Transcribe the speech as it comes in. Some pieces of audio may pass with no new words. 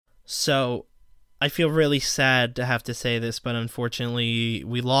So I feel really sad to have to say this, but unfortunately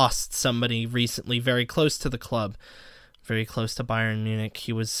we lost somebody recently very close to the club, very close to Bayern Munich.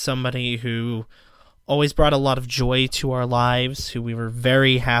 He was somebody who always brought a lot of joy to our lives, who we were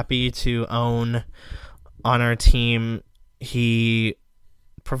very happy to own on our team. He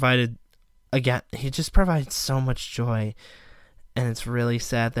just provides so much joy, and it's really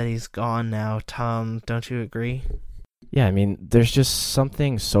sad that he's gone now. Tom, don't you agree? Yeah, I mean, there's just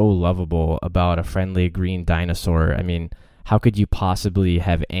something so lovable about a friendly green dinosaur. I mean, how could you possibly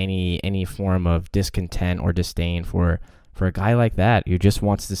have any form of discontent or disdain for a guy like that who just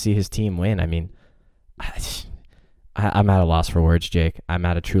wants to see his team win? I mean, I'm at a loss for words, Jake. I'm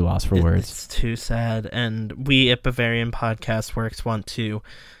at a true loss for words. It's too sad, and we at Bavarian Podcast Works want to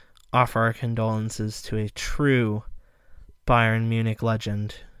offer our condolences to a true Bayern Munich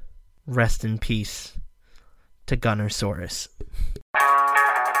legend. Rest in peace to Gunnersaurus.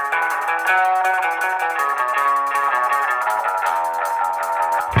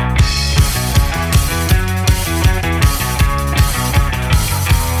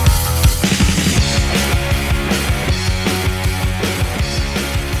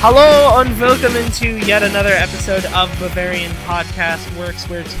 Hello and welcome into yet another episode of Bavarian Podcast Works,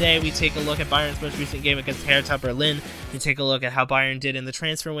 where today we take a look at Bayern's most recent game against Hertha Berlin. We take a look at how Bayern did in the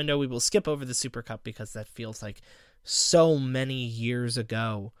transfer window. We will skip over the Super Cup because that feels like so many years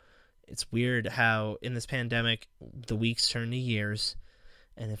ago. It's weird how in this pandemic the weeks turn to years,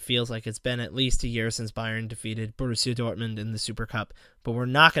 and it feels like it's been at least a year since Bayern defeated Borussia Dortmund in the Super Cup. But we're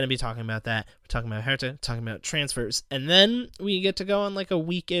not going to be talking about that. We're talking about Hertha, talking about transfers. And then we get to go on like a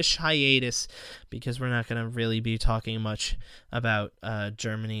weekish hiatus because we're not going to really be talking much about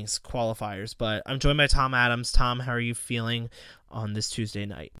Germany's qualifiers. But I'm joined by Tom Adams. Tom, how are you feeling on this Tuesday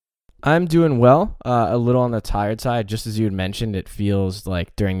night? I'm doing well, a little on the tired side. Just as you had mentioned, it feels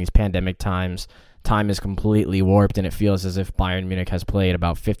like during these pandemic times, time is completely warped, and it feels as if Bayern Munich has played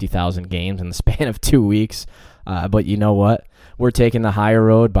about 50,000 games in the span of 2 weeks. But you know what? We're taking the higher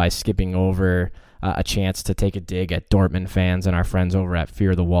road by skipping over a chance to take a dig at Dortmund fans and our friends over at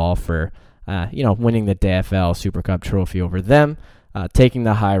Fear the Wall for, winning the DFL Super Cup trophy over them, taking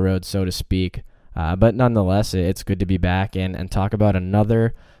the high road, so to speak. But nonetheless, it's good to be back and talk about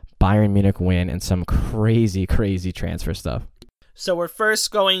another Bayern Munich win and some crazy, crazy transfer stuff. So we're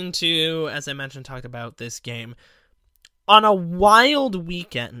first going to, as I mentioned, talk about this game. On a wild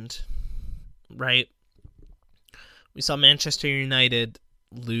weekend, right? We saw Manchester United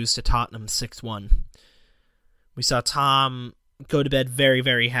lose to Tottenham 6-1. We saw Tom go to bed very,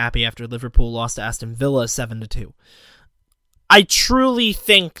 very happy after Liverpool lost to Aston Villa 7-2. I truly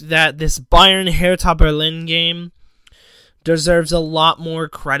think that this Bayern-Hertha Berlin game deserves a lot more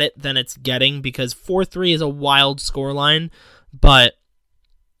credit than it's getting because 4-3 is a wild scoreline. But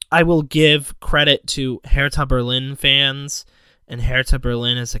I will give credit to Hertha Berlin fans and Hertha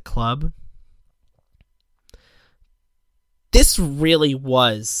Berlin as a club. This really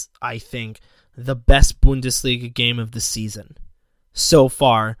was, I think, the best Bundesliga game of the season so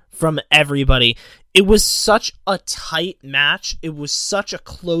far from everybody. It was such a tight match. It was such a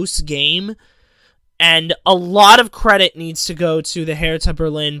close game. And a lot of credit needs to go to the Hertha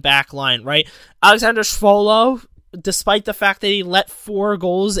Berlin back line, right? Alexander Schwolo, despite the fact that he let 4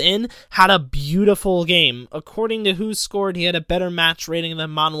 goals in, had a beautiful game. According to Who Scored, he had a better match rating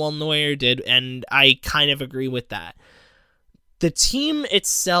than Manuel Neuer did, and I kind of agree with that. The team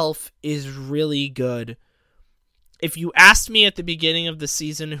itself is really good. If you asked me at the beginning of the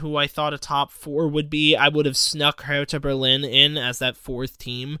season who I thought a top 4 would be, I would have snuck Hertha Berlin in as that 4th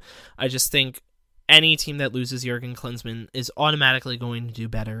team. I just think any team that loses Jurgen Klinsmann is automatically going to do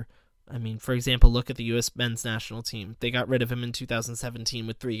better. I mean, for example, look at the U.S. men's national team. They got rid of him in 2017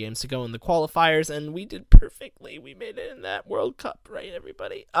 with 3 games to go in the qualifiers, and we did perfectly. We made it in that World Cup, right,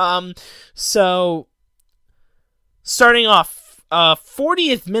 everybody? So, starting off,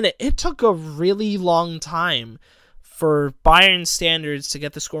 40th minute, it took a really long time for Bayern standards to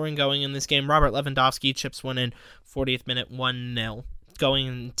get the scoring going in this game. Robert Lewandowski chips one in, 40th minute, 1-0. Going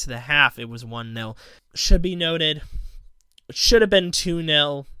into the half, it was 1-0. Should be noted, it should have been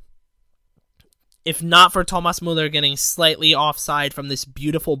 2-0. If not for Thomas Muller getting slightly offside from this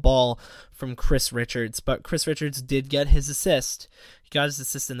beautiful ball from Chris Richards. But Chris Richards did get his assist. He got his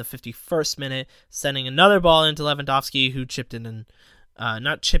assist in the 51st minute, sending another ball into Lewandowski, who chipped it in.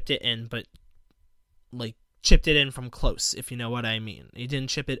 Not chipped it in, but chipped it in from close, if you know what I mean. He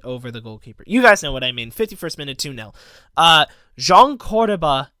didn't chip it over the goalkeeper. You guys know what I mean. 51st minute, 2-0. Jean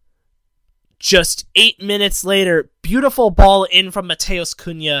Cordoba, just 8 minutes later, beautiful ball in from Mateus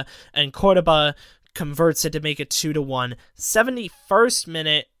Cunha, and Cordoba converts it to make it 2-1. 71st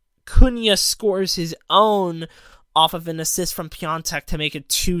minute, Cunha scores his own off of an assist from Piontek to make it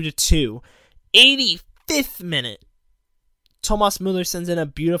 2-2. 85th minute. Thomas Müller sends in a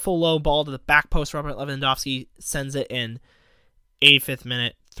beautiful low ball to the back post. Robert Lewandowski sends it in. 85th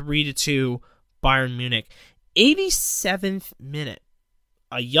minute. 3-2. Bayern Munich. 87th minute.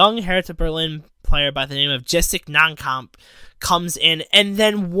 A young Hertha Berlin player by the name of Jessic Nankamp comes in, and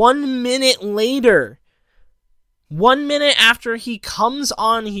then 1 minute later, 1 minute after he comes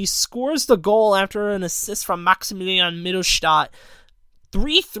on, he scores the goal after an assist from Maximilian Mittelstadt.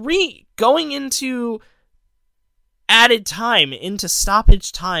 3-3 going into added time, into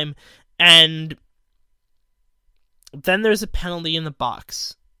stoppage time, and then there's a penalty in the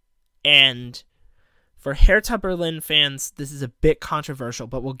box. And for Hertha Berlin fans, this is a bit controversial,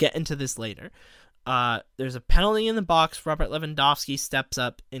 but we'll get into this later. There's a penalty in the box. Robert Lewandowski steps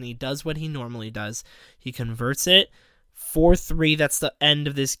up, and he does what he normally does. He converts it. 4-3, that's the end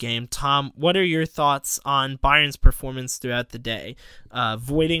of this game. Tom, what are your thoughts on Bayern's performance throughout the day?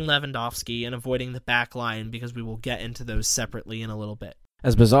 Avoiding Lewandowski and avoiding the back line, because we will get into those separately in a little bit.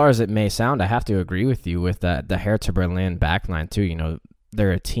 As bizarre as it may sound, I have to agree with you with the Hertha Berlin backline, too. You know,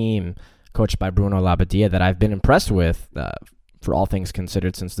 they're a team coached by Bruno Labbadia that I've been impressed with, for all things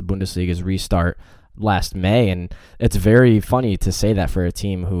considered, since the Bundesliga's restart last May. And it's very funny to say that for a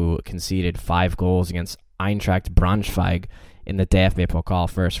team who conceded 5 goals against Eintracht Braunschweig in the DFB Pokal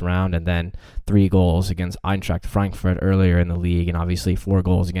first round, and then 3 goals against Eintracht Frankfurt earlier in the league, and obviously 4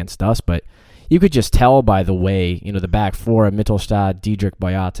 goals against us. But you could just tell by the way, the back four, Mittelstadt, Diedrich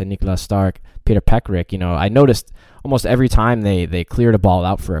Boyata, Niklas Stark, Peter Pekarik, I noticed almost every time they cleared a ball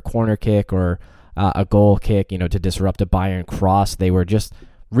out for a corner kick or a goal kick, to disrupt a Bayern cross, they were just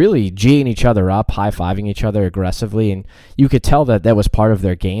really G'ing each other up, high-fiving each other aggressively, and you could tell that was part of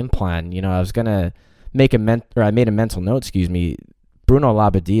their game plan. I was going to I made a mental note, Bruno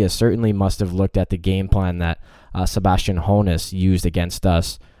Labbadia certainly must have looked at the game plan that Sebastian Hoeneß used against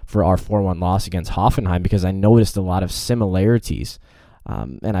us for our 4-1 loss against Hoffenheim, because I noticed a lot of similarities.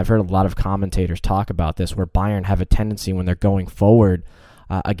 And I've heard a lot of commentators talk about this, where Bayern have a tendency when they're going forward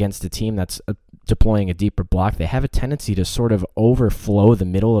against a team that's deploying a deeper block, they have a tendency to sort of overflow the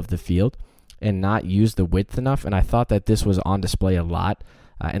middle of the field and not use the width enough. And I thought that this was on display a lot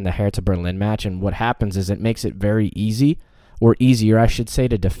in the Hertha Berlin match. And what happens is it makes it very easy, or easier, I should say,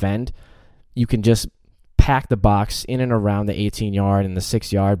 to defend. You can just pack the box in and around the 18-yard and the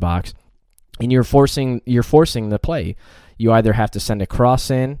 6-yard box, and you're forcing the play. You either have to send a cross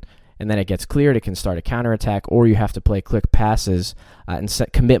in, and then it gets cleared, it can start a counterattack, or you have to play quick passes and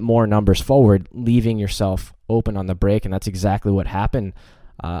commit more numbers forward, leaving yourself open on the break. And that's exactly what happened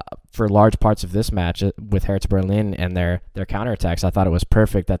for large parts of this match with Hertha Berlin and their counterattacks. I thought it was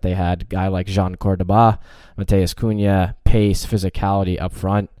perfect that they had a guy like Jean Cordoba, Matheus Cunha, pace, physicality up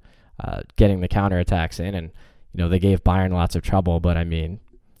front, getting the counterattacks in. And, they gave Bayern lots of trouble, but I mean,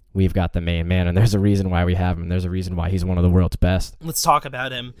 we've got the main man, and there's a reason why we have him. There's a reason why he's one of the world's best. Let's talk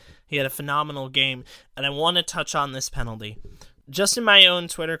about him. He had a phenomenal game, and I want to touch on this penalty. Just in my own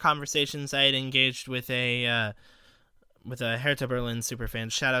Twitter conversations, I had engaged with a Hertha Berlin superfan.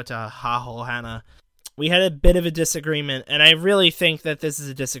 Shout out to Hahol Hannah. We had a bit of a disagreement, and I really think that this is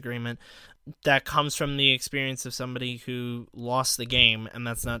a disagreement that comes from the experience of somebody who lost the game, and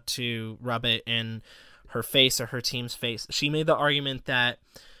that's not to rub it in her face or her team's face. She made the argument that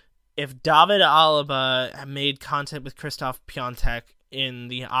if David Alaba had made contact with Christoph Piontek in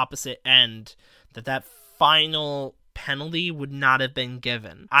the opposite end, that final penalty would not have been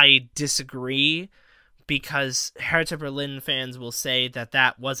given. I disagree, because Hertha Berlin fans will say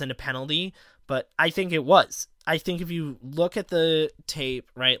that wasn't a penalty, but I think it was. I think if you look at the tape,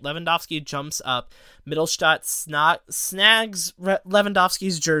 right, Lewandowski jumps up, Mittelstadt snags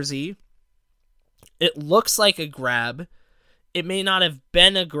Lewandowski's jersey. It looks like a grab. It may not have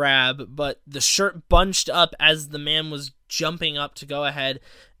been a grab, but the shirt bunched up as the man was jumping up to go ahead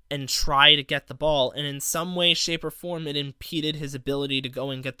and try to get the ball, and in some way, shape, or form, it impeded his ability to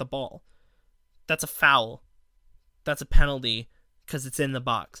go and get the ball. That's a foul. That's a penalty, because it's in the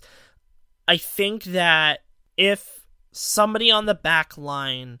box. I think that if somebody on the back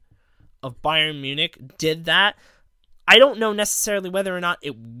line of Bayern Munich did that, I don't know necessarily whether or not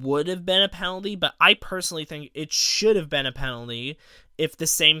it would have been a penalty, but I personally think it should have been a penalty if the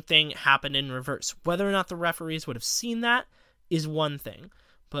same thing happened in reverse. Whether or not the referees would have seen that is one thing.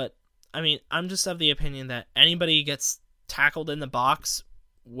 But, I mean, I'm just of the opinion that anybody gets tackled in the box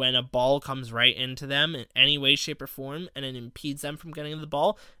when a ball comes right into them in any way, shape, or form, and it impedes them from getting the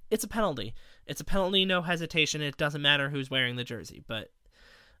ball, it's a penalty. It's a penalty, no hesitation. It doesn't matter who's wearing the jersey. But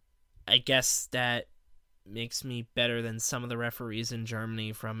I guess that makes me better than some of the referees in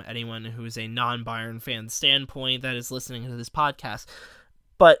Germany from anyone who's a non-Bayern fan standpoint that is listening to this podcast.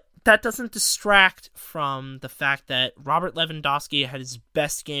 But that doesn't distract from the fact that Robert Lewandowski had his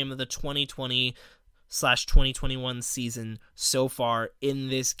best game of the 2020/2021 season so far in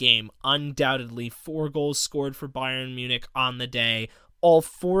this game. Undoubtedly, 4 goals scored for Bayern Munich on the day, all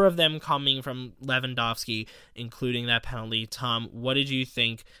 4 of them coming from Lewandowski, including that penalty. Tom, what did you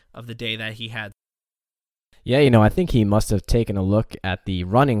think of the day that he had? Yeah, I think he must have taken a look at the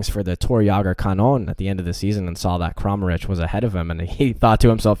runnings for the Torjäger Kanon at the end of the season and saw that Kramaric was ahead of him, and he thought to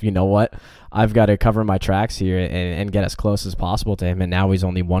himself, you know what, I've got to cover my tracks here and get as close as possible to him, and now he's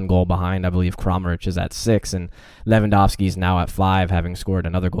only 1 goal behind. I believe Kramaric is at 6, and Lewandowski's now at 5, having scored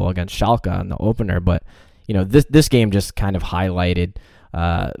another goal against Schalke in the opener. But, this game just kind of highlighted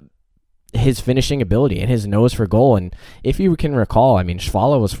his finishing ability and his nose for goal. And if you can recall,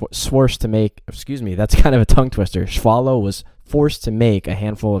 Schwallow was forced to make, that's kind of a tongue twister. Schwallow was forced to make a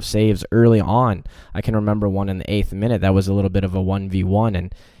handful of saves early on. I can remember one in the 8th minute. That was a little bit of a 1v1,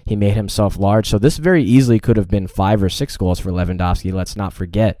 and he made himself large. So this very easily could have been 5 or 6 goals for Lewandowski. Let's not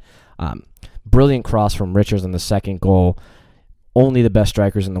forget. Brilliant cross from Richards on the second goal. Only the best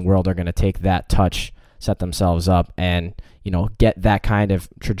strikers in the world are going to take that touch, set themselves up, and get that kind of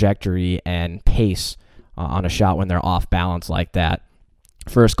trajectory and pace on a shot when they're off balance like that.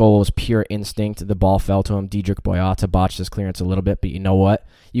 First goal was pure instinct. The ball fell to him. Diedrich Boyata botched his clearance a little bit, but you know what?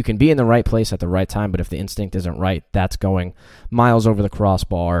 You can be in the right place at the right time, but if the instinct isn't right, that's going miles over the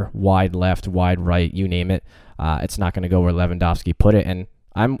crossbar, wide left, wide right, you name it. It's not going to go where Lewandowski put it, and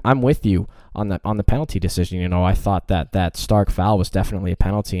I'm with you on the penalty decision. I thought that Stark foul was definitely a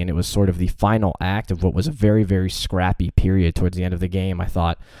penalty, and it was sort of the final act of what was a very, very scrappy period towards the end of the game. I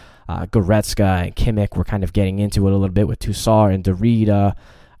thought Goretzka and Kimmich were kind of getting into it a little bit with Toussaint and Derrida,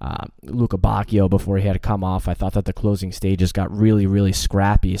 Luca Bacchio before he had to come off. I thought that the closing stages got really, really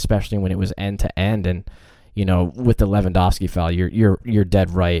scrappy, especially when it was end to end. And with the Lewandowski foul, you're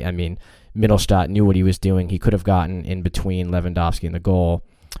dead right. Mittelstadt knew what he was doing. He could have gotten in between Lewandowski and the goal,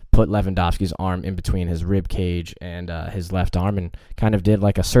 put Lewandowski's arm in between his rib cage and his left arm, and kind of did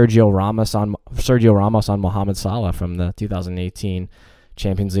like a Sergio Ramos on Mohamed Salah from the 2018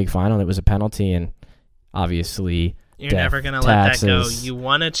 Champions League final. It was a penalty, and obviously you're never going to let that go. You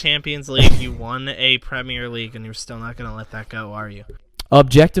won a Champions League, you won a Premier League, and you're still not going to let that go, are you?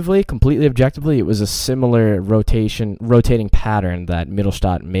 Completely objectively, it was a similar rotating pattern that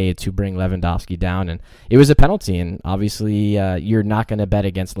Mittelstadt made to bring Lewandowski down, and it was a penalty, and obviously you're not going to bet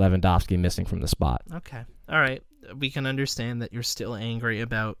against Lewandowski missing from the spot. Okay. All right. We can understand that you're still angry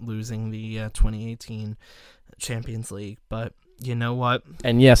about losing the 2018 Champions League, but you know what?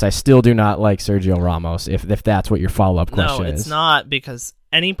 And yes, I still do not like Sergio Ramos, if that's what your follow-up question is. No, it's not, because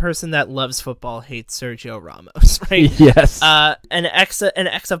any person that loves football hates Sergio Ramos, right? Yes. An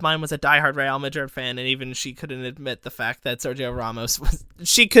ex of mine was a diehard Real Madrid fan, and even she couldn't admit the fact that Sergio Ramos was.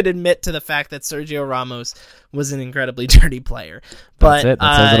 She could admit to the fact that Sergio Ramos was an incredibly dirty player. But that's it.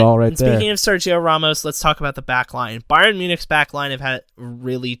 That says it all right there. Speaking of Sergio Ramos, let's talk about the back line. Bayern Munich's back line have had a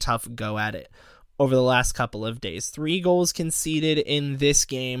really tough go at it over the last couple of days. 3 goals conceded in this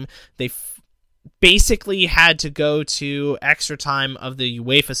game. They basically had to go to extra time of the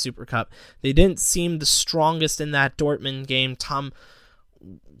UEFA Super Cup. They didn't seem the strongest in that Dortmund game. Tom,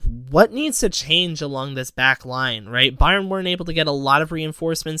 what needs to change along this back line, right? Bayern weren't able to get a lot of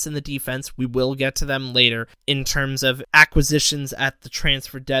reinforcements in the defense. We will get to them later in terms of acquisitions at the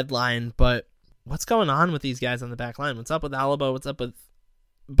transfer deadline, but what's going on with these guys on the back line? What's up with Alaba? What's up with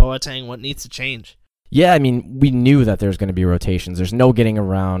Boateng? What needs to change? Yeah, we knew that there's going to be rotations. There's no getting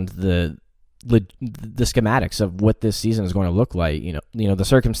around the schematics of what this season is going to look like. The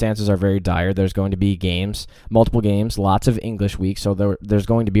circumstances are very dire. There's going to be games, multiple games, lots of English weeks, so there's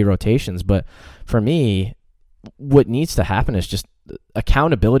going to be rotations. But for me, what needs to happen is just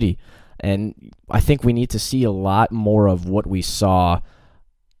accountability, and I think we need to see a lot more of what we saw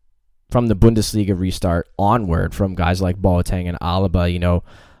from the Bundesliga restart onward from guys like Boateng and Alaba,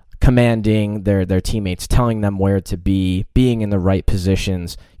 commanding their teammates, telling them where to be, being in the right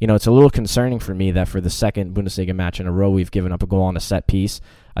positions. It's a little concerning for me that for the second Bundesliga match in a row, we've given up a goal on a set piece.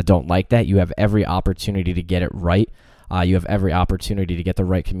 I don't like that. You have every opportunity to get it right. You have every opportunity to get the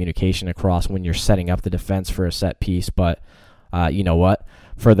right communication across when you're setting up the defense for a set piece. But you know what?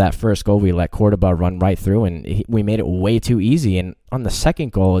 For that first goal, we let Cordoba run right through, and we made it way too easy. And on the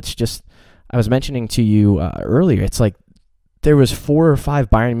second goal, it's just, I was mentioning to you earlier, it's like there was 4 or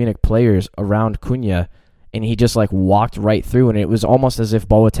 5 Bayern Munich players around Cunha, and he just walked right through, and it was almost as if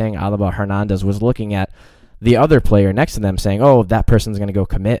Boateng, Alaba, Hernandez was looking at the other player next to them saying, oh, that person's going to go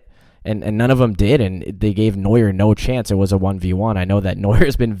commit. and none of them did, and they gave Neuer no chance. It was a 1v1. I know that Neuer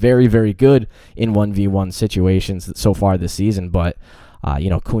has been very, very good in 1v1 situations so far this season, but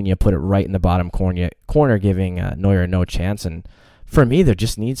Cunha put it right in the bottom corner, giving Neuer no chance. And for me, there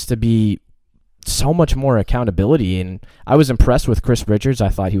just needs to be so much more accountability. And I was impressed with Chris Richards. I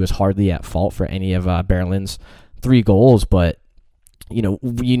thought he was hardly at fault for any of Berlin's 3 goals, but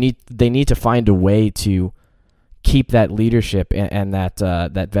they need to find a way to keep that leadership and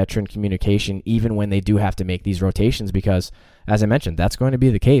that veteran communication, even when they do have to make these rotations, because, as I mentioned, that's going to be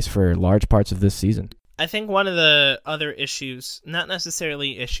the case for large parts of this season. I think one of the other issues, not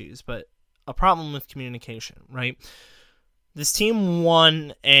necessarily issues, but a problem with communication, right? This team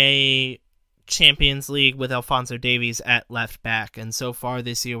won a Champions League with Alphonso Davies at left back, and so far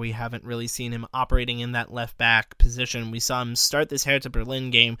this year we haven't really seen him operating in that left back position. We saw him start this Hertha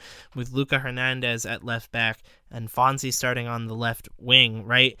Berlin game with Luca Hernandez at left back and Fonzie starting on the left wing,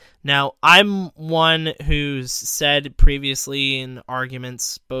 right? Now, I'm one who's said previously in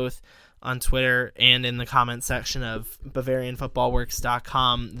arguments both on Twitter and in the comment section of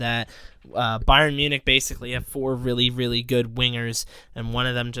BavarianFootballWorks.com that Bayern Munich basically have 4 really, really good wingers, and one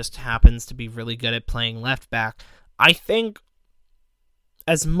of them just happens to be really good at playing left back. I think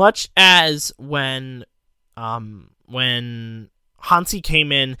as much as when Hansi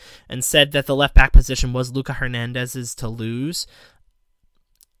came in and said that the left back position was Luca Hernandez's to lose,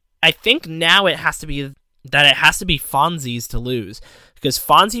 I think now it has to be Fonzie's to lose, because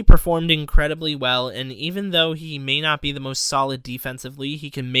Fonzie performed incredibly well, and even though he may not be the most solid defensively, he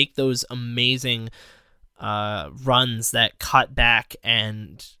can make those amazing runs that cut back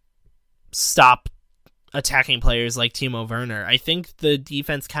and stop attacking players like Timo Werner. I think the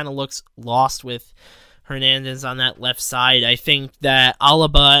defense kind of looks lost with Hernandez on that left side. I think that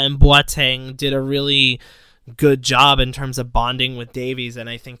Alaba and Boateng did a really good job in terms of bonding with Davies, and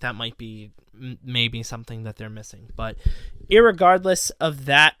I think that might be maybe something that they're missing. But irregardless of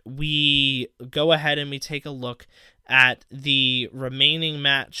that, we go ahead and we take a look at the remaining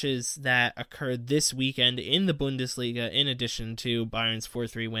matches that occurred this weekend in the Bundesliga, in addition to Bayern's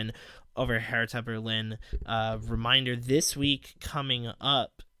 4-3 win over Hertha Berlin. Reminder, this week coming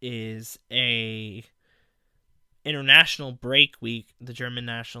up is a international break week. The German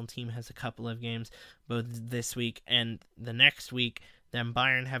national team has a couple of games both this week and the next week. Then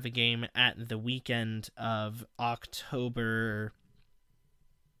Bayern have a game at the weekend of October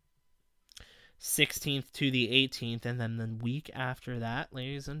 16th to the 18th. And then the week after that,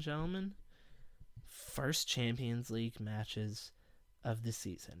 ladies and gentlemen, first Champions League matches of the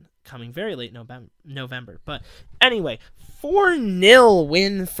season, coming very late November. But anyway, 4-0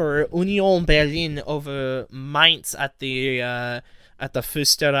 win for Union Berlin over Mainz at the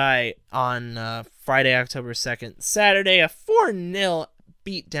Fürsterei on Friday, October 2nd. Saturday, a 4-0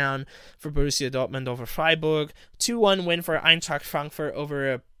 beatdown for Borussia Dortmund over Freiburg. 2-1 win for Eintracht Frankfurt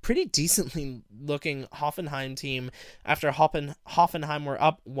over a pretty decently looking Hoffenheim team after Hoffenheim were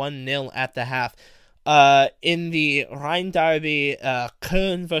up 1-0 at the half. In the Rhine Derby,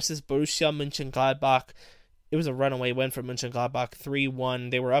 Köln versus Borussia Mönchengladbach, it was a runaway win for Mönchengladbach, 3-1.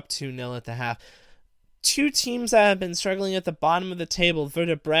 They were up 2-0 at the half. Two teams that have been struggling at the bottom of the table,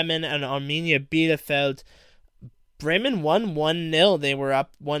 Werder Bremen and Arminia Bielefeld. Bremen won 1-0. They were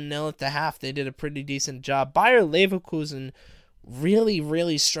up 1-0 at the half. They did a pretty decent job. Bayer Leverkusen really,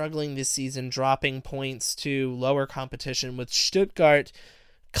 really struggling this season, dropping points to lower competition, with Stuttgart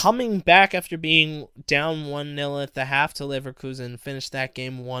coming back after being down 1-0 at the half to Leverkusen, finished that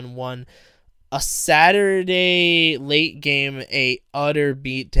game 1-1. A Saturday late game, a utter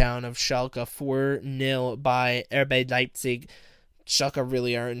beatdown of Schalke, 4-0 by RB Leipzig. Schalke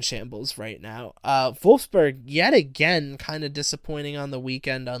really are in shambles right now. Wolfsburg, yet again, kind of disappointing on the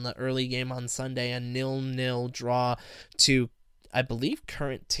weekend on the early game on Sunday. A 0-0 draw to, I believe,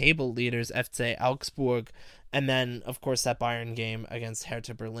 current table leaders FC Augsburg. And then, of course, that Bayern game against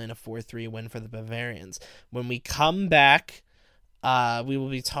Hertha Berlin, a 4-3 win for the Bavarians. When we come back, we will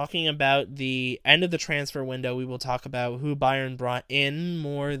be talking about the end of the transfer window. We will talk about who Bayern brought in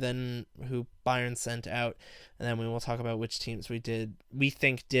more than who Bayern sent out. And then we will talk about which teams we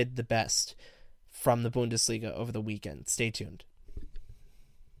think did the best from the Bundesliga over the weekend. Stay tuned.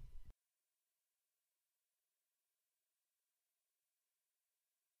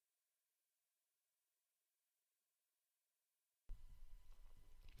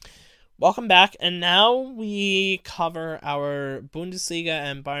 Welcome back, and now we cover our Bundesliga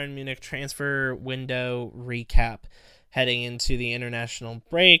and Bayern Munich transfer window recap heading into the international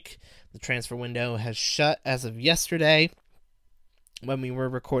break. The transfer window has shut as of yesterday when we were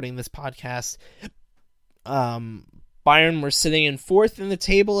recording this podcast. Bayern were sitting in 4th in the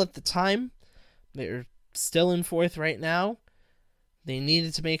table at the time. They're still in 4th right now. They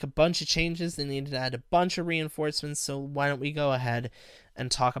needed to make a bunch of changes. They needed to add a bunch of reinforcements. So why don't we go ahead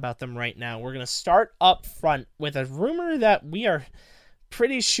and talk about them right now? We're going to start up front with a rumor that we are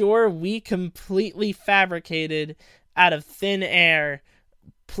pretty sure we completely fabricated out of thin air.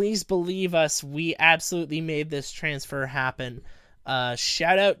 Please believe us, we absolutely made this transfer happen.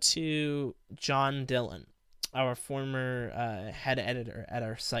 Shout out to John Dillon, our former head editor at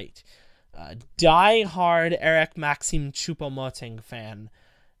our site. Die-hard Eric Maxim Choupo-Moting fan.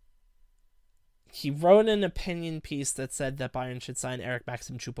 He wrote an opinion piece that said that Bayern should sign Eric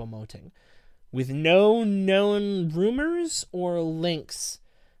Maxim Choupo-Moting, with no known rumors or links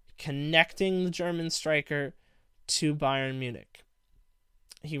connecting the German striker to Bayern Munich.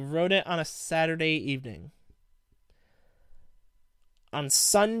 He wrote it on a Saturday evening. On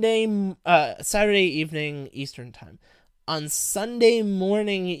Saturday evening Eastern Time. On Sunday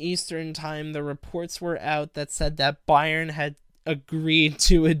morning Eastern Time, the reports were out that said that Bayern had agreed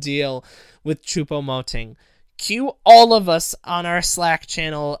to a deal with Choupo-Moting. Cue all of us on our Slack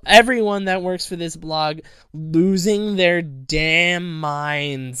channel, everyone that works for this blog, losing their damn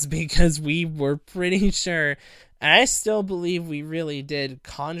minds because we were pretty sure, and I still believe we really did,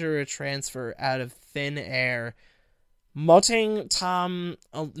 conjure a transfer out of thin air. Choupo-Moting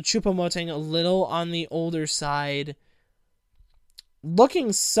a little on the older side,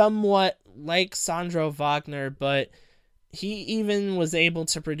 looking somewhat like Sandro Wagner, but he even was able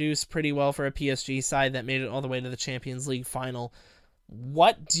to produce pretty well for a PSG side that made it all the way to the Champions League final.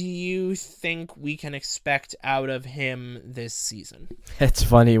 What do you think we can expect out of him this season? It's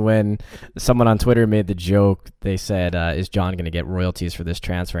funny when someone on Twitter made the joke. They said, is John going to get royalties for this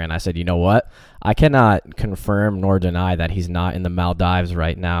transfer? And I said, you know what? I cannot confirm nor deny that he's not in the Maldives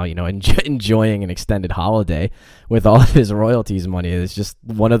right now, enjoying an extended holiday with all of his royalties money. It's just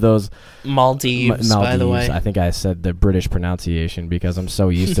one of those Maldives, by the way. I think I said the British pronunciation because I'm so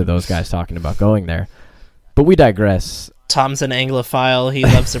used to those guys talking about going there. But we digress. Tom's an Anglophile. He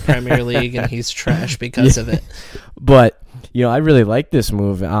loves the Premier League, and he's trash because of it. But, I really like this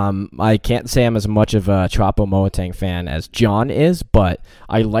move. I can't say I'm as much of a Choupo-Moting fan as John is, but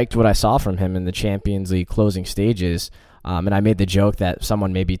I liked what I saw from him in the Champions League closing stages. And I made the joke that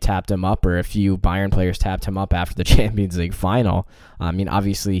someone maybe tapped him up, or a few Bayern players tapped him up after the Champions League final.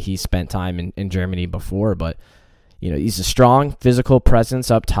 Obviously he spent time in Germany before, but he's a strong physical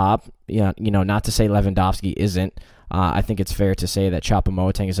presence up top. Not to say Lewandowski isn't. I think it's fair to say that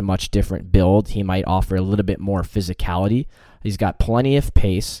Choupo-Moting is a much different build. He might offer a little bit more physicality. He's got plenty of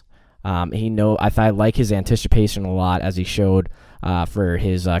pace. I like his anticipation a lot, as he showed for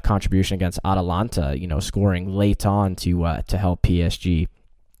his contribution against Atalanta. Scoring late on to help PSG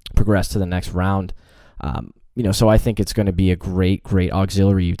progress to the next round. So I think it's going to be a great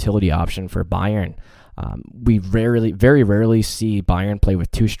auxiliary utility option for Bayern. We very rarely see Bayern play with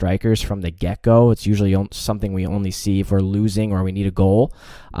two strikers from the get-go. It's usually something we only see if we're losing or we need a goal.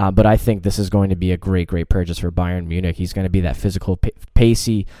 But I think this is going to be a great purchase for Bayern Munich. He's going to be that physical,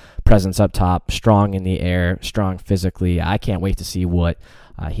 pacey presence up top, strong in the air, strong physically. I can't wait to see what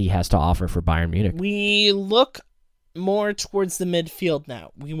he has to offer for Bayern Munich. We look more towards the midfield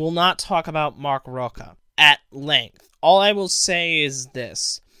now. We will not talk about Marc Roca at length. All I will say is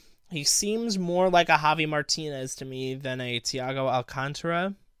this. He seems more like a Javi Martinez to me than a Thiago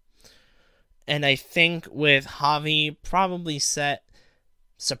Alcantara. And I think with Javi probably set,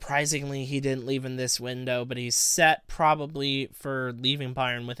 surprisingly he didn't leave in this window, but he's set probably for leaving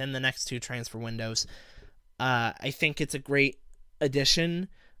Bayern within the next two transfer windows. I think it's a great addition.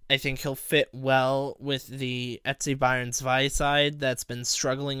 I think he'll fit well with the FC Bayern 2 side that's been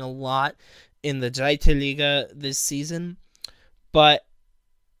struggling a lot in the Zweite Liga this season. But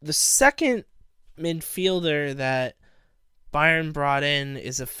the second midfielder that Bayern brought in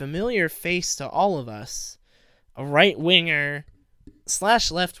is a familiar face to all of us. A right winger /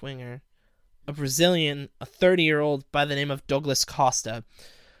 left winger. A Brazilian, a 30-year-old by the name of Douglas Costa.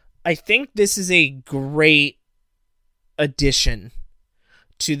 I think this is a great addition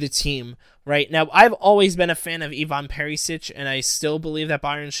to the team. Right now, I've always been a fan of Ivan Perisic, and I still believe that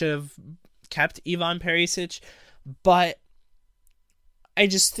Bayern should have kept Ivan Perisic, but I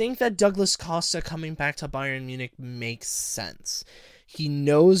just think that Douglas Costa coming back to Bayern Munich makes sense. He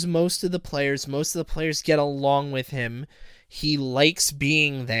knows most of the players. Most of the players get along with him. He likes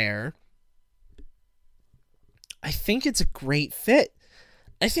being there. I think it's a great fit.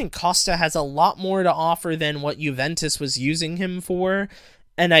 I think Costa has a lot more to offer than what Juventus was using him for.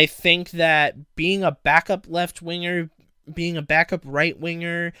 And I think that being a backup left winger, being a backup right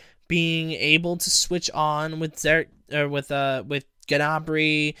winger, being able to switch on with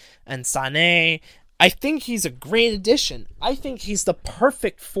Gnabry and Sané. I think he's a great addition. I think he's the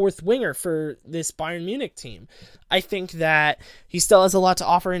perfect fourth winger for this Bayern Munich team. I think that he still has a lot to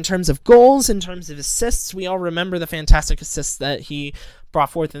offer in terms of goals, in terms of assists. We all remember the fantastic assists that he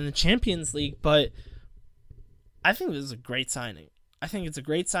brought forth in the Champions League, but I think this is a great signing. I think it's a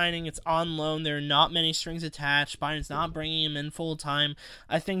great signing. It's on loan. There are not many strings attached. Bayern's not bringing him in full time.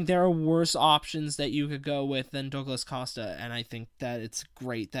 I think there are worse options that you could go with than Douglas Costa, and I think that it's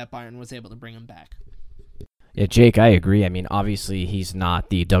great that Bayern was able to bring him back. Yeah, Jake, I agree. I mean, obviously he's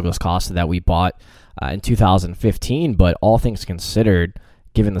not the Douglas Costa that we bought in 2015, but all things considered,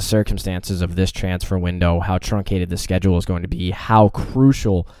 given the circumstances of this transfer window, how truncated the schedule is going to be, how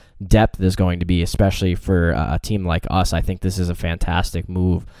crucial depth is going to be, especially for a team like us, I think this is a fantastic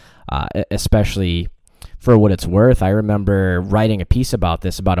move, especially for what it's worth. I remember writing a piece about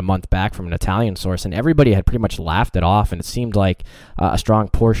this about a month back from an Italian source, and everybody had pretty much laughed it off, and it seemed like a strong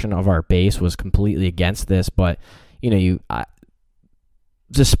portion of our base was completely against this. But,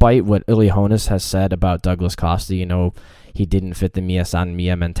 despite what Uli Hoeneß has said about Douglas Costa, he didn't fit the Mia San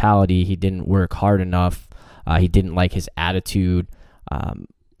Mia mentality. He didn't work hard enough. He didn't like his attitude.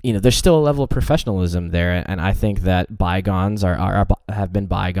 There's still a level of professionalism there, and I think that bygones have been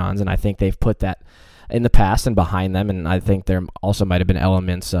bygones, and I think they've put that in the past and behind them, and I think there also might have been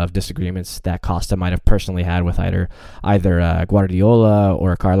elements of disagreements that Costa might have personally had with either Guardiola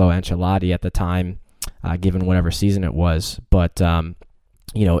or Carlo Ancelotti at the time, given whatever season it was. But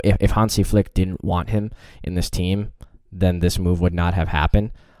if Hansi Flick didn't want him in this team, then this move would not have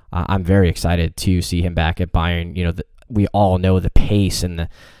happened. I'm very excited to see him back at Bayern. We all know the pace and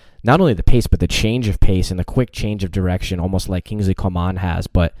not only the pace, but the change of pace and the quick change of direction, almost like Kingsley Coman has.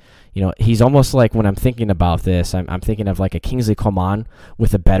 But he's almost like, when I'm thinking about this, I'm thinking of like a Kingsley Coman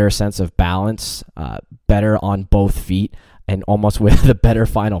with a better sense of balance, better on both feet, and almost with a better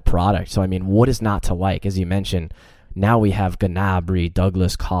final product. So, I mean, what is not to like? As you mentioned, now we have Gnabry,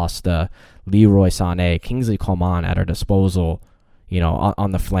 Douglas Costa, Leroy Sané, Kingsley Coman at our disposal,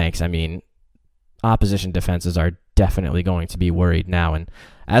 on the flanks. I mean, opposition defenses are definitely going to be worried now, and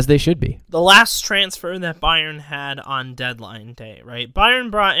as they should be. The last transfer that Bayern had on deadline day, right?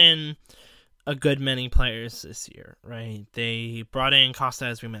 Bayern brought in a good many players this year, right? They brought in Costa,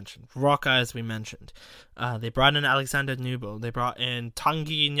 as we mentioned, Roca, as we mentioned. They brought in Alexander Nubel. They brought in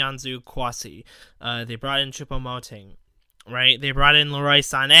Tanguy Nyanzu Kouassi. They brought in Choupo-Moting, right? They brought in Leroy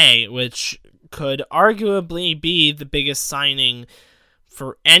Sané, which could arguably be the biggest signing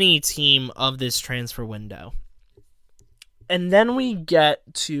for any team of this transfer window. And then we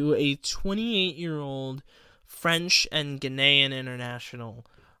get to a 28-year-old French and Ghanaian international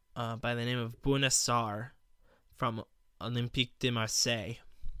by the name of Bouna Sarr from Olympique de Marseille.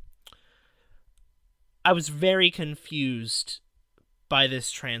 I was very confused by this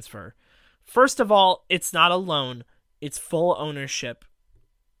transfer. First of all, it's not a loan. It's full ownership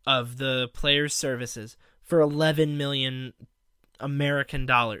of the player's services for 11 million American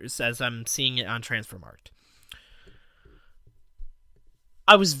dollars, as I'm seeing it on Transfermarkt.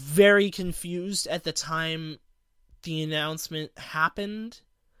 I was very confused at the time the announcement happened.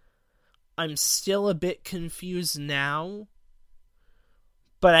 I'm still a bit confused now,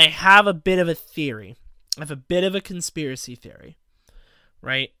 but I have a bit of a theory. I have a bit of a conspiracy theory,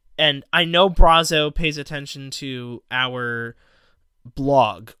 right? And I know Brazo pays attention to our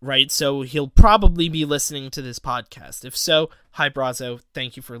blog, right? So he'll probably be listening to this podcast. If so, hi Brazo,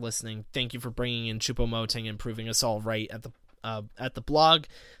 thank you for listening. Thank you for bringing in Choupo-Moting and proving us all right at the blog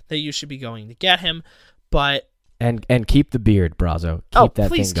that you should be going to get him. But and keep the beard, Brazo. Keep that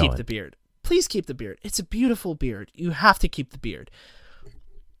please thing going. Keep the beard. Please keep the beard. It's a beautiful beard. You have to keep the beard.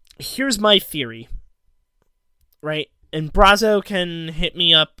 Here's my theory, right? And Brazo can hit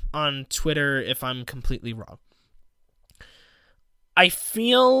me up on Twitter if I'm completely wrong. I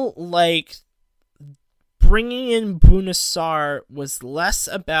feel like bringing in Bouna Sarr was less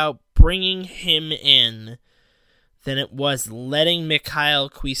about bringing him in than it was letting Mikhail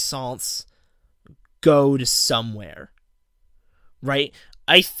Cuisance go to somewhere, right?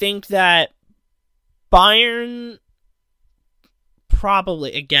 I think that Bayern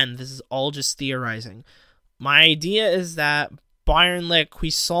probably, again, this is all just theorizing. My idea is that Bayern let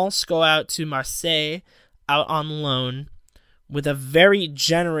Cuisance go out to Marseille, out on loan, with a very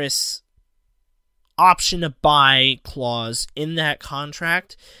generous option to buy clause in that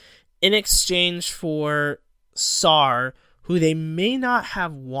contract in exchange for Sarr, who they may not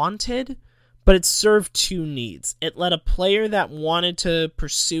have wanted, but it served two needs. It let a player that wanted to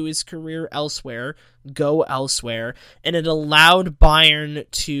pursue his career elsewhere go elsewhere, and it allowed Bayern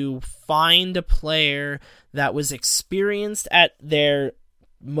to find a player that was experienced at their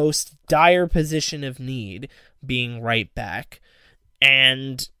most dire position of need, being right back,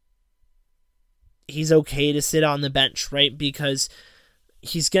 and he's okay to sit on the bench, right? Because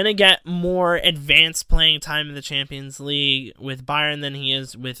he's going to get more advanced playing time in the Champions League with Bayern than he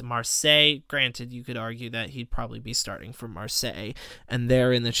is with Marseille. Granted, you could argue that he'd probably be starting for Marseille, and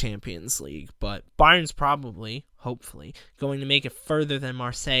they're in the Champions League. But Bayern's probably, hopefully, going to make it further than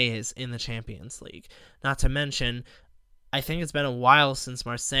Marseille is in the Champions League. Not to mention, I think it's been a while since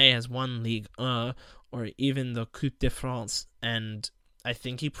Marseille has won Ligue 1 or even the Coupe de France, and I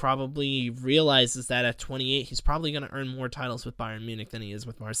think he probably realizes that at 28, he's probably going to earn more titles with Bayern Munich than he is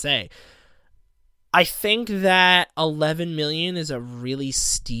with Marseille. I think that 11 million is a really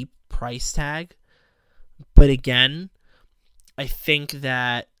steep price tag, but again, I think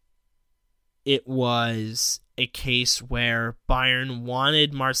that it was a case where Bayern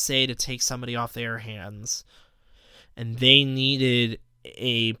wanted Marseille to take somebody off their hands, and they needed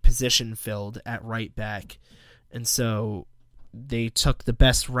a position filled at right back, and so they took the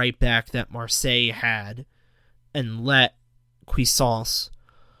best right back that Marseille had and let Cuisance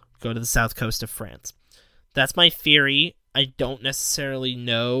go to the south coast of France. That's my theory. I don't necessarily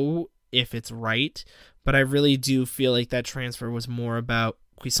know if it's right, but I really do feel like that transfer was more about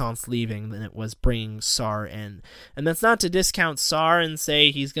Cuisance leaving than it was bringing Sarr in. And that's not to discount Sarr and say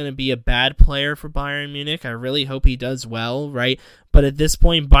he's going to be a bad player for Bayern Munich. I really hope he does well, right? But at this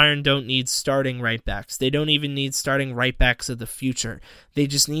point, Bayern don't need starting right backs. They don't even need starting right backs of the future. They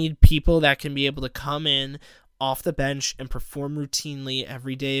just need people that can be able to come in off the bench and perform routinely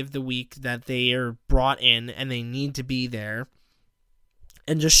every day of the week that they are brought in, and they need to be there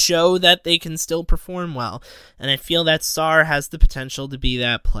and just show that they can still perform well. And I feel that Sarr has the potential to be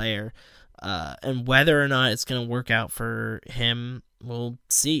that player. And whether or not it's going to work out for him, we'll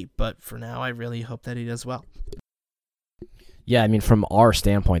see. But for now, I really hope that he does well. Yeah, I mean, from our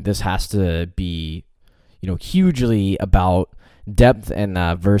standpoint, this has to be, hugely about depth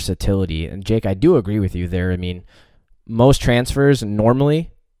and versatility. And Jake, I do agree with you there. I mean, most transfers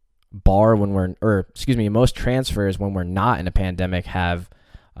normally, most transfers when we're not in a pandemic have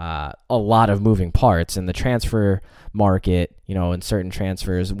a lot of moving parts. In the transfer market, in certain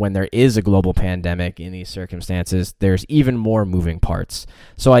transfers, when there is a global pandemic in these circumstances, there's even more moving parts.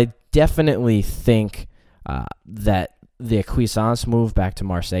 So I definitely think that the Cuisance move back to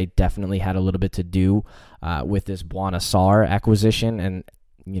Marseille definitely had a little bit to do with this Bouna Sarr acquisition, and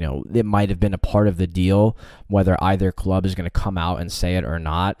it might have been a part of the deal, whether either club is going to come out and say it or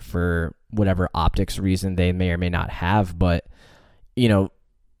not for whatever optics reason they may or may not have. But,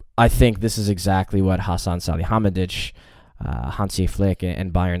 I think this is exactly what Hasan Salihamidzic, Hansi Flick,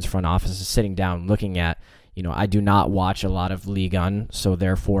 and Bayern's front office is sitting down looking at. I do not watch a lot of Ligue 1, so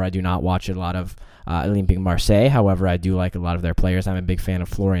therefore I do not watch a lot of Olympique Marseille. However, I do like a lot of their players. I'm a big fan of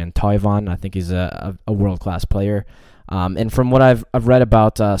Florian Thauvin. I think he's a world-class player. And from what I've read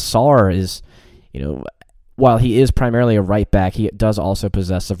about Sarr is, while he is primarily a right back, he does also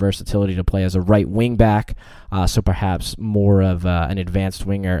possess the versatility to play as a right wing back, so perhaps more of an advanced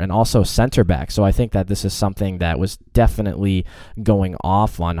winger, and also center back. So I think that this is something that was definitely going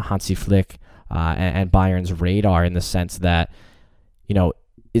off on Hansi Flick and Bayern's radar, in the sense that,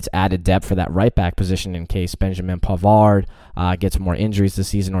 it's added depth for that right back position in case Benjamin Pavard gets more injuries this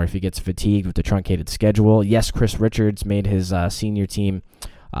season, or if he gets fatigued with the truncated schedule. Yes, Chris Richards made his senior team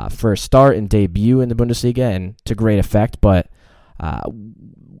first start and debut in the Bundesliga, and to great effect, but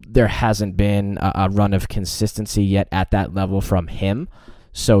there hasn't been a run of consistency yet at that level from him.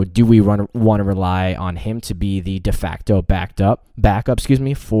 So do we want to rely on him to be the de facto backup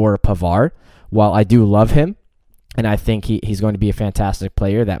for Pavard? While I do love him, and I think he's going to be a fantastic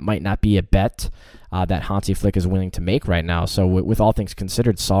player, that might not be a bet that Hansi Flick is willing to make right now. So with all things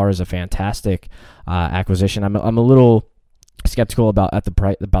considered, Sarr is a fantastic acquisition. I'm a little skeptical about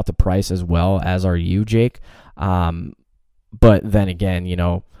the price as well, as are you, Jake. But then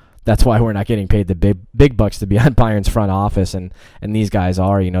again, that's why we're not getting paid the big bucks to be on Bayern's front office, and these guys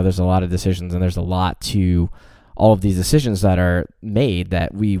are. There's a lot of decisions, and there's a lot to all of these decisions that are made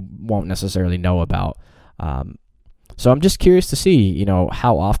that we won't necessarily know about. So I'm just curious to see,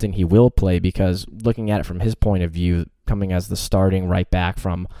 how often he will play, because looking at it from his point of view, coming as the starting right back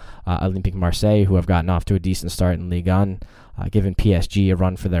from Olympique Marseille, who have gotten off to a decent start in Ligue 1, giving PSG a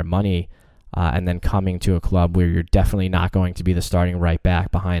run for their money, and then coming to a club where you're definitely not going to be the starting right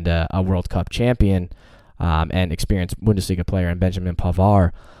back behind a World Cup champion and experienced Bundesliga player in Benjamin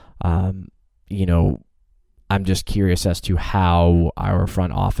Pavard. I'm just curious as to how our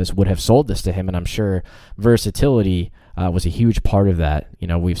front office would have sold this to him, and I'm sure versatility was a huge part of that.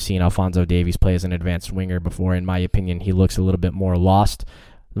 We've seen Alphonso Davies play as an advanced winger before. In my opinion, he looks a little bit more lost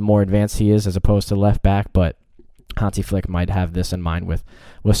the more advanced he is as opposed to left back, but Hansi Flick might have this in mind with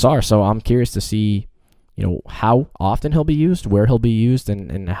Sarr. So I'm curious to see, how often he'll be used, where he'll be used,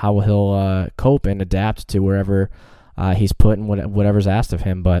 and how he'll cope and adapt to wherever he's put and whatever's asked of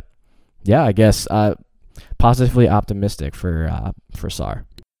him. But yeah, I guess positively optimistic for Sarr.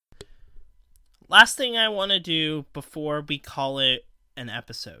 Last thing I want to do before we call it an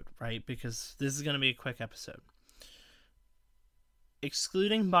episode, right? Because this is going to be a quick episode.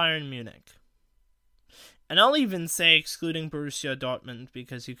 Excluding Bayern Munich. And I'll even say excluding Borussia Dortmund,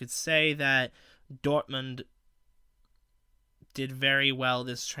 because you could say that Dortmund did very well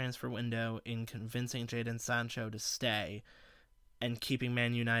this transfer window in convincing Jadon Sancho to stay and keeping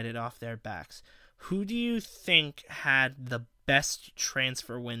Man United off their backs. Who do you think had the best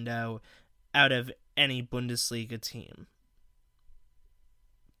transfer window out of any Bundesliga team?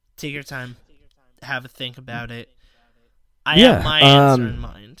 Take your time. Have a think about it. I have my answer in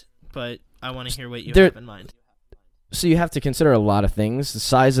mind, but I want to hear what you have in mind. So you have to consider a lot of things: the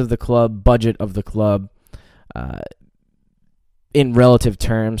size of the club, budget of the club, in relative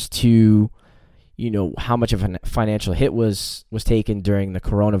terms to, how much of a financial hit was taken during the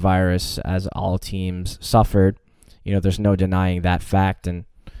coronavirus, as all teams suffered. There's no denying that fact. And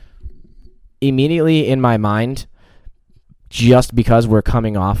immediately in my mind, just because we're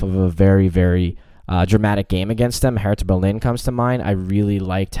coming off of a very, very dramatic game against them, Hertha Berlin comes to mind. I really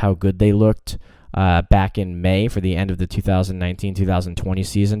liked how good they looked back in May for the end of the 2019-2020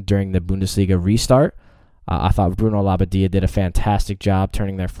 season during the Bundesliga restart. I thought Bruno Labbadia did a fantastic job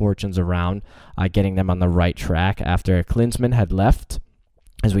turning their fortunes around, getting them on the right track after Klinsmann had left,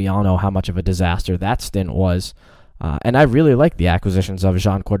 as we all know how much of a disaster that stint was. And I really like the acquisitions of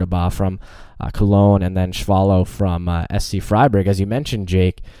Jean Cordoba from Cologne and then Schwallow from SC Freiburg. As you mentioned,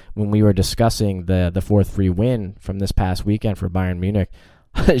 Jake, when we were discussing the 4-3 win from this past weekend for Bayern Munich,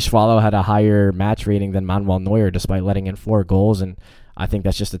 Schwallow had a higher match rating than Manuel Neuer despite letting in 4 goals, and I think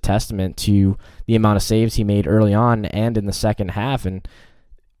that's just a testament to the amount of saves he made early on and in the second half. And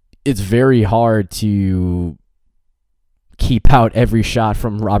it's very hard to keep out every shot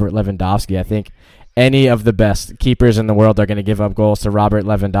from Robert Lewandowski. I think any of the best keepers in the world are going to give up goals to Robert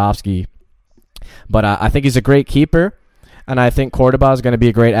Lewandowski. But I think he's a great keeper, and I think Cordoba is going to be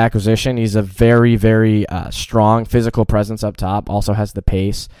a great acquisition. He's a very, very strong physical presence up top, also has the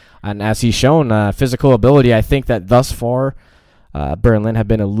pace. And as he's shown physical ability, I think that thus far Berlin have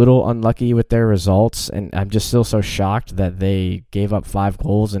been a little unlucky with their results, and I'm just still so shocked that they gave up 5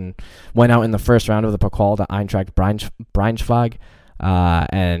 goals and went out in the first round of the Pokal to Eintracht Braunschweig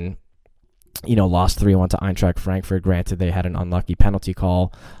and lost 3-1 to Eintracht Frankfurt. Granted, they had an unlucky penalty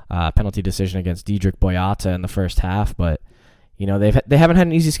decision against Diedrich Boyata in the first half, but they haven't had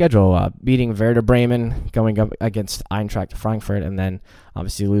an easy schedule. Beating Werder Bremen, going up against Eintracht Frankfurt, and then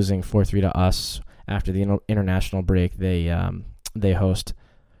obviously losing 4-3 to us after the international break. They host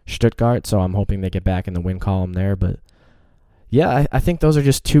Stuttgart, so I'm hoping they get back in the win column there. But yeah, I think those are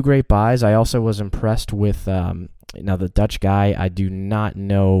just 2 great buys. I also was impressed with now the Dutch guy. I do not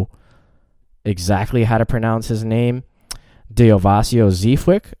know exactly how to pronounce his name. Deovasio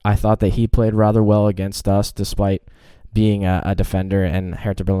Zeefuik. I thought that he played rather well against us despite being a defender and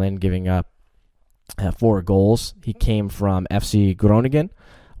Hertha Berlin giving up 4 goals. He came from FC Groningen,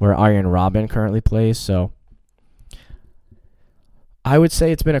 where Arjen Robben currently plays. So I would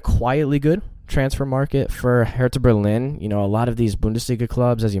say it's been a quietly good transfer market for Hertha Berlin. A lot of these Bundesliga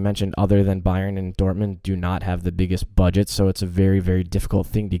clubs, as you mentioned, other than Bayern and Dortmund, do not have the biggest budget, so it's a very, very difficult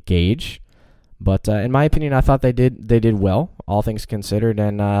thing to gauge. But in my opinion, I thought they did well, all things considered,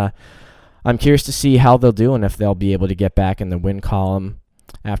 and I'm curious to see how they'll do and if they'll be able to get back in the win column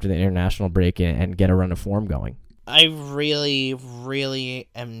after the international break and get a run of form going. I really, really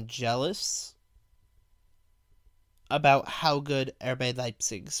am jealous about how good RB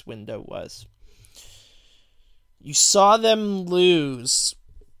Leipzig's window was. You saw them lose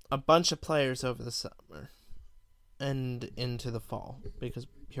a bunch of players over the summer and into the fall, because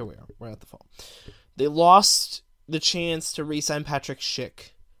here we are, we're at the fall. They lost the chance to re-sign Patrick Schick,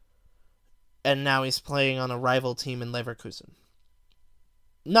 and now he's playing on a rival team in Leverkusen.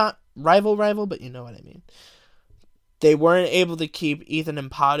 Not rival, but you know what I mean. They weren't able to keep Ethan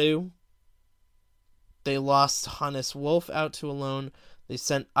Ampadu. They lost Hannes Wolf out to a loan. They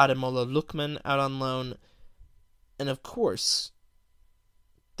sent Ademola Lookman out on loan. And of course,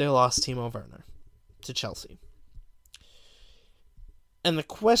 they lost Timo Werner to Chelsea. And the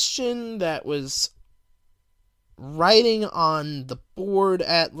question that was writing on the board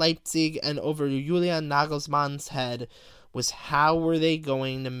at Leipzig and over Julian Nagelsmann's head was how were they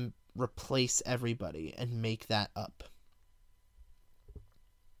going to replace everybody and make that up.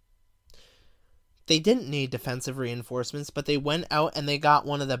 They didn't need defensive reinforcements, but they went out and they got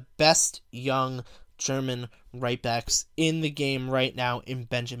one of the best young German right backs in the game right now in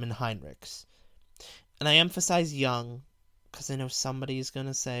Benjamin Heinrichs. And I emphasize young because I know somebody's going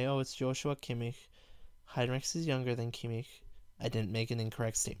to say, oh, it's Joshua Kimmich. Heinrichs is younger than Kimmich. I didn't make an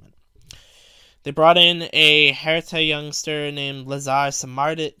incorrect statement. They brought in a Hertha youngster named Lazar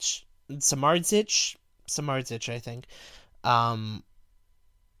Samardzic, I think.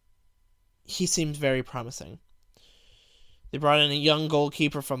 He seems very promising. They brought in a young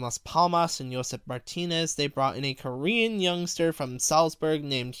goalkeeper from Las Palmas and Josep Martinez. They brought in a Korean youngster from Salzburg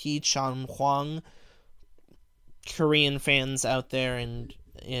named Hee Chan Hwang. Korean fans out there and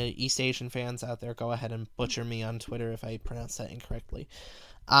East Asian fans out there, go ahead and butcher me on Twitter if I pronounce that incorrectly.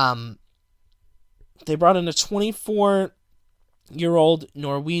 They brought in a 24-year-old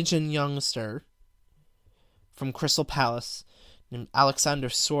Norwegian youngster from Crystal Palace named Alexander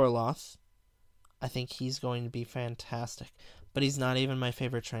Sorloth. I think he's going to be fantastic, but he's not even my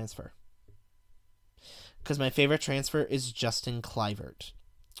favorite transfer. Because my favorite transfer is Justin Kluivert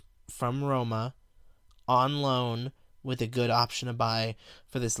from Roma on loan with a good option to buy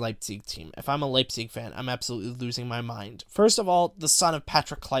for this Leipzig team. If I'm a Leipzig fan, I'm absolutely losing my mind. First of all, the son of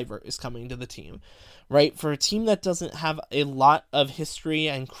Patrick Kluivert is coming to the team, right? For a team that doesn't have a lot of history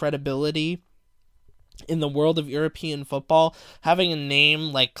and credibility in the world of European football, having a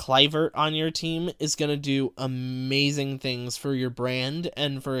name like Kluivert on your team is going to do amazing things for your brand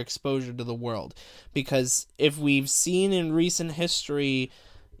and for exposure to the world. Because if we've seen in recent history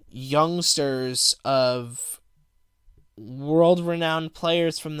youngsters of world-renowned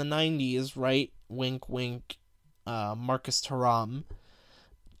players from the 90s, right? Wink, wink, Marcus Thuram.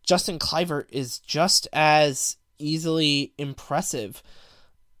 Justin Kluivert is just as easily impressive.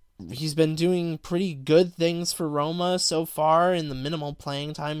 He's been doing pretty good things for Roma so far in the minimal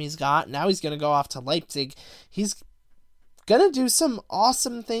playing time he's got. Now he's going to go off to Leipzig. He's going to do some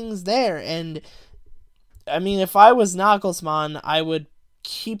awesome things there. And, I mean, if I was Nagelsmann, I would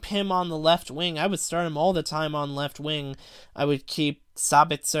keep him on the left wing. I would start him all the time on left wing. I would keep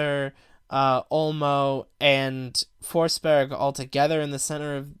Sabitzer, Olmo, and Forsberg all together in the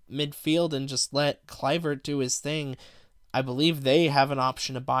center of midfield and just let Kluivert do his thing. I believe they have an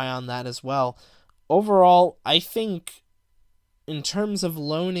option to buy on that as well. Overall, I think in terms of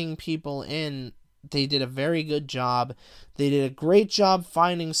loaning people in, they did a very good job. They did a great job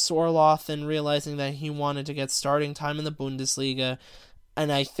finding Sorloth and realizing that he wanted to get starting time in the Bundesliga.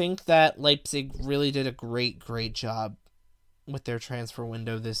 And I think that Leipzig really did a great job with their transfer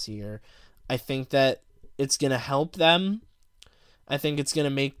window this year. I think that it's going to help them. I think it's going to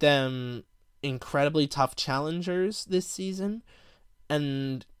make them incredibly tough challengers this season.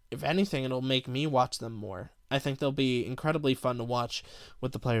 And if anything, it'll make me watch them more. I think they'll be incredibly fun to watch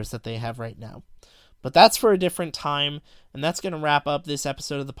with the players that they have right now. But that's for a different time. And that's going to wrap up this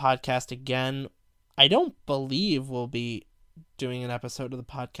episode of the podcast again. I don't believe we'll be doing an episode of the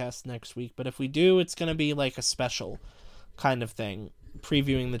podcast next week, but if we do, it's going to be like a special kind of thing,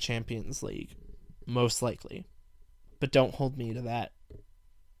 previewing the Champions League, most likely. But don't hold me to that.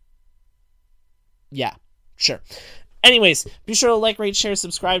 Yeah, sure. Anyways, be sure to like, rate, share,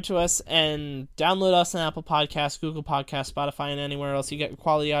 subscribe to us, and download us on Apple Podcasts, Google Podcasts, Spotify, and anywhere else you get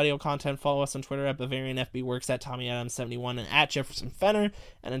quality audio content. Follow us on Twitter at BavarianFBWorks, at TommyAdams71, and at Jefferson Fenner.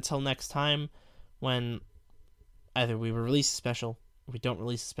 And until next time, when either we release a special, or we don't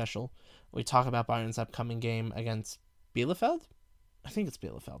release a special, or we talk about Bayern's upcoming game against Bielefeld? I think it's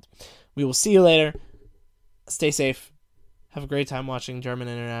Bielefeld. We will see you later. Stay safe. Have a great time watching German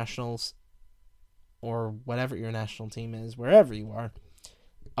internationals, or whatever your national team is, wherever you are.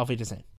 Auf Wiedersehen.